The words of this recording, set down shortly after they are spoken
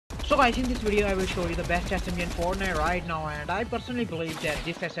So guys, in this video I will show you the best SMG in Fortnite right now, and I personally believe that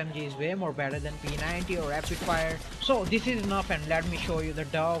this SMG is way more better than P90 or Rapid Fire. So this is enough, and let me show you the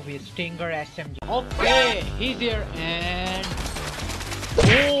Dove with Stinger SMG. Okay, he's here, and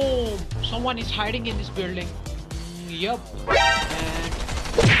boom! Someone is hiding in this building. Yup. And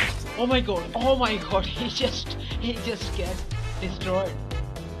oh my god, he just get destroyed.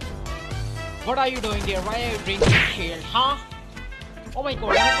 What are you doing here? Why are you drinking shield, huh? Oh my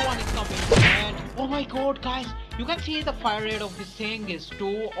god, another one is coming, and oh my god guys, you can see the fire rate of this thing is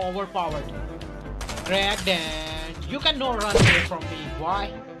too overpowered. Cracked, and you cannot run away from me.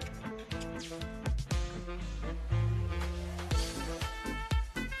 Why?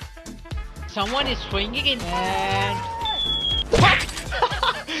 Someone is swinging in, and what?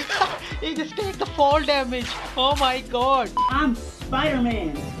 He just take the fall damage. Oh my god. I'm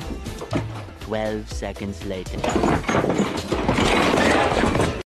Spider-Man. 12 seconds later.